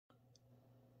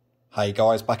Hey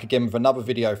guys, back again with another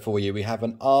video for you. We have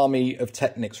an army of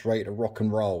Technics ready to rock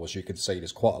and roll. As you can see,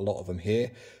 there's quite a lot of them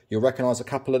here. You'll recognise a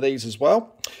couple of these as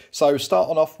well. So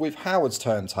starting off with Howard's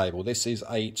turntable. This is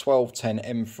a 1210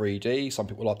 M3D. Some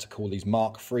people like to call these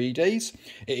Mark 3Ds.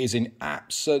 It is in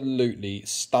absolutely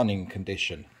stunning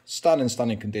condition.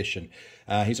 Stunning condition.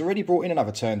 He's already brought in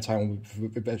another turntable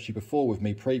actually before with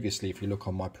me previously. If you look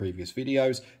on my previous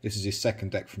videos, this is his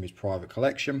second deck from his private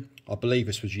collection. I believe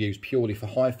this was used purely for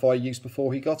hi-fi use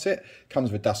before he got it.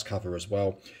 Comes with a dust cover as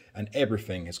well, and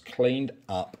everything is cleaned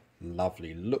up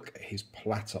lovely. Look at his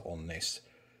platter on this.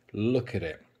 Look at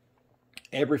it.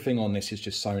 Everything on this is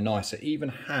just so nice. It even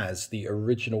has the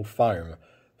original foam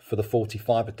for the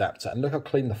 45 adapter, and look how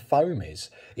clean the foam is.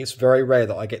 It's very rare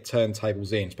that I get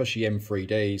turntables in, especially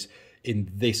M3Ds,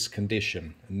 in this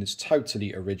condition, and it's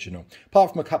totally original.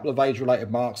 Apart from a couple of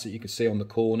age-related marks that you can see on the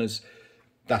corners,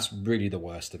 that's really the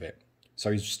worst of it.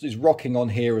 So he's rocking on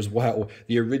here as well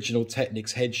the original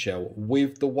Technics head shell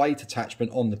with the weight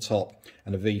attachment on the top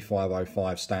and a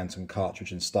V505 Stanton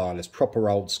cartridge and stylus. Proper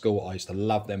old school. I used to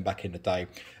love them back in the day,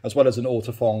 as well as an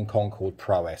Autophon Concord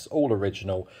Pro S, all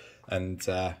original. And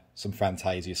some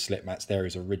Fantasia slip mats. There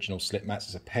is original slip mats.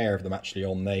 There's a pair of them actually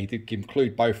on there. He did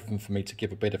include both of them for me to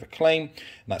give a bit of a clean, and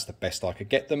that's the best I could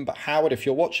get them. But Howard, if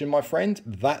you're watching, my friend,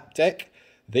 that deck,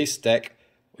 this deck,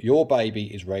 your baby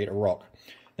is ready to rock.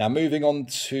 Now moving on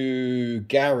to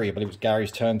Gary, I believe it was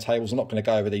Gary's turntables. I'm not going to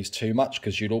go over these too much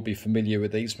because you'll all be familiar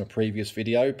with these from a previous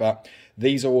video, but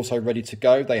these are also ready to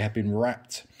go. They have been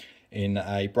wrapped in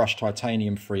a brushed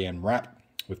titanium 3M wrap.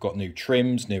 We've got new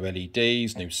trims, new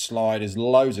LEDs, new sliders,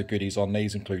 loads of goodies on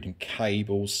these, including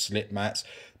cables, slip mats.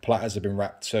 Platters have been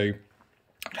wrapped too.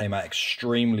 Came out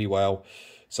extremely well.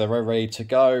 So we're ready to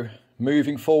go.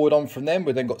 Moving forward on from them,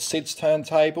 we've then got Sid's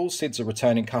turntables. Sid's a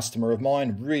returning customer of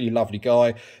mine, really lovely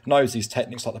guy, knows his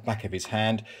Technics like the back of his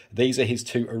hand. These are his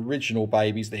two original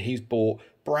babies that he's bought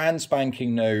brand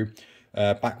spanking new.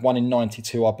 Back one in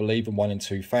 92, I believe, and one in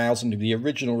 2000. The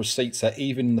original receipts are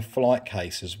even in the flight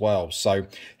case as well. So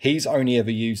he's only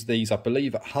ever used these, I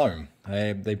believe, at home.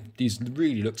 He's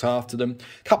really looked after them.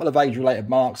 A couple of age-related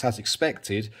marks as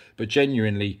expected, but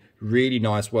genuinely really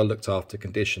nice, well looked after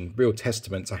condition. Real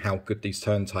testament to how good these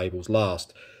turntables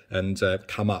last and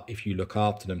come up if you look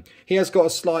after them. He has got a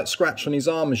slight scratch on his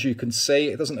arm, as you can see.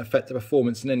 It doesn't affect the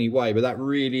performance in any way, but that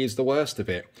really is the worst of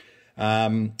it.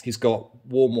 He's got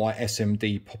warm white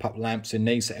SMD pop-up lamps in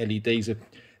these, so LEDs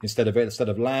instead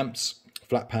of lamps,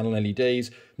 flat panel LEDs,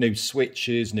 new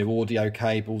switches, new audio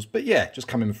cables, but yeah, just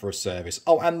coming for a service.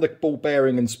 Oh, and the ball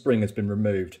bearing and spring has been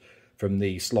removed from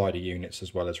the slider units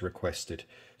as well as requested.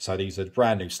 So these are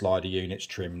brand new slider units,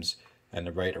 trims, and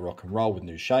they're ready to rock and roll with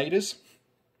new shaders.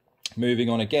 Moving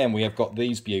on again, we have got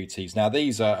these beauties. Now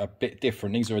these are a bit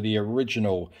different. These are the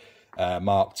original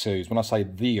Mark IIs. When I say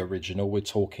the original, we're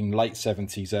talking late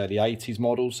 70s, early 80s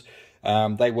models.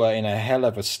 They were in a hell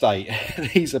of a state.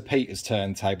 These are Peter's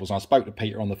turntables, and I spoke to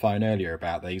Peter on the phone earlier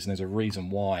about these, and there's a reason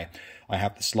why I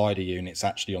have the slider units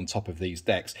actually on top of these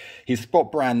decks. He's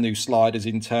got brand new sliders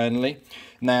internally.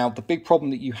 Now, the big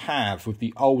problem that you have with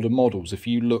the older models, if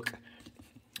you look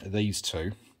at these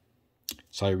two,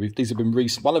 so these have been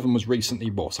recent. One of them was recently,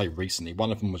 well, I say recently,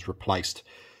 one of them was replaced.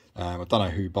 I don't know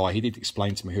who by. He did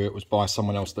explain to me who it was by,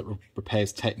 someone else that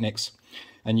repairs Technics.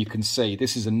 And you can see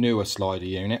this is a newer slider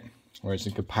unit, whereas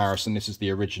in comparison this is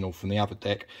the original from the other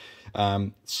deck.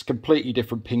 It's a completely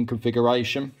different pin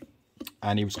configuration,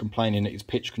 and he was complaining that his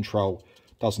pitch control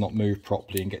does not move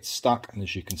properly and gets stuck, and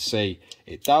as you can see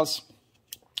it does.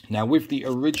 Now with the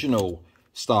original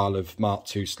style of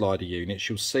Mark II slider units,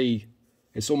 you'll see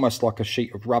it's almost like a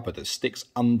sheet of rubber that sticks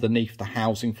underneath the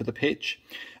housing for the pitch.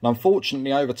 And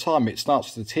unfortunately, over time, it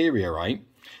starts to deteriorate.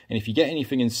 And if you get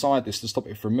anything inside this to stop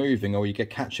it from moving, or you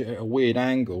catch it at a weird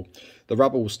angle, the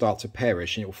rubber will start to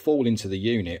perish and it will fall into the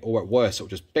unit, or at worst, it will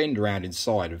just bend around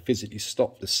inside and physically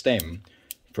stop the stem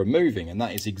from moving. And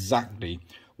that is exactly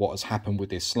what has happened with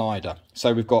this slider. So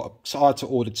I had to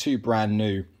order two brand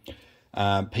new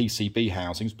PCB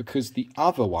housings, because the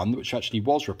other one, which actually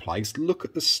was replaced, look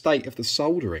at the state of the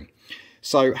soldering.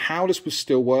 So how this was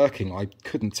still working, I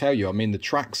couldn't tell you. I mean, the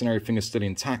tracks and everything are still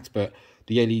intact, but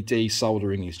the LED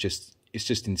soldering is just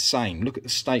insane. Look at the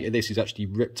state of this. He's actually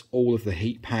ripped all of the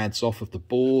heat pads off of the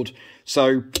board.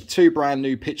 So two brand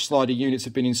new pitch slider units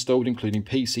have been installed, including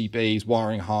PCBs,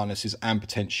 wiring harnesses, and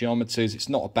potentiometers. It's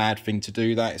not a bad thing to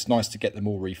do that. It's nice to get them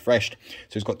all refreshed.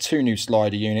 So he's got two new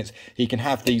slider units. He can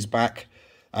have these back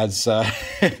as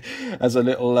as a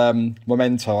little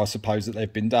memento, I suppose, that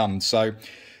they've been done. So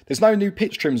There's no new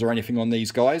pitch trims or anything on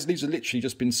these guys. These have literally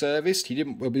just been serviced.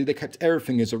 They kept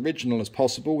everything as original as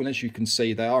possible, and as you can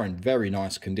see, they are in very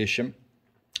nice condition.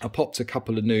 I popped a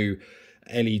couple of new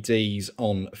LEDs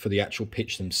on for the actual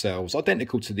pitch themselves,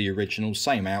 identical to the original,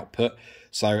 same output,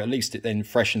 so at least it then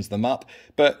freshens them up.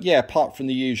 But yeah, apart from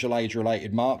the usual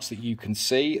age-related marks that you can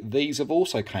see, these have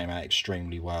also came out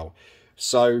extremely well.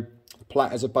 So the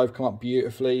platters have both come up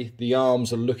beautifully. The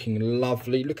arms are looking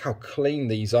lovely. Look how clean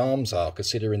these arms are,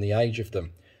 considering the age of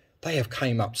them. They have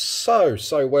came up so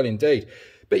well indeed.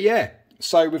 But yeah,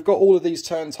 so we've got all of these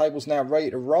turntables now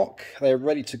ready to rock. They're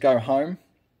ready to go home.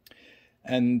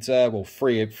 And well,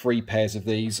 three pairs of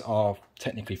these are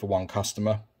technically for one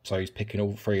customer, so he's picking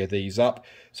all three of these up.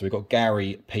 So we've got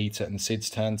Gary, Peter and Sid's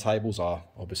turntables are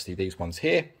obviously these ones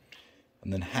here,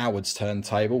 and then Howard's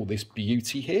turntable, this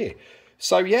beauty here.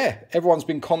 So yeah, everyone's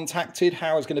been contacted.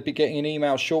 Howard's going to be getting an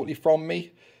email shortly from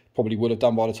me, probably would have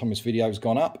done by the time this video's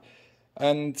gone up.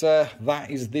 And that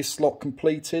is this lot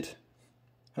completed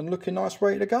and looking nice,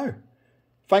 ready to go.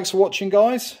 Thanks for watching,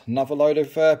 guys. Another load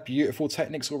of beautiful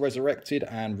Technics all resurrected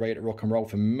and ready to rock and roll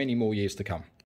for many more years to come.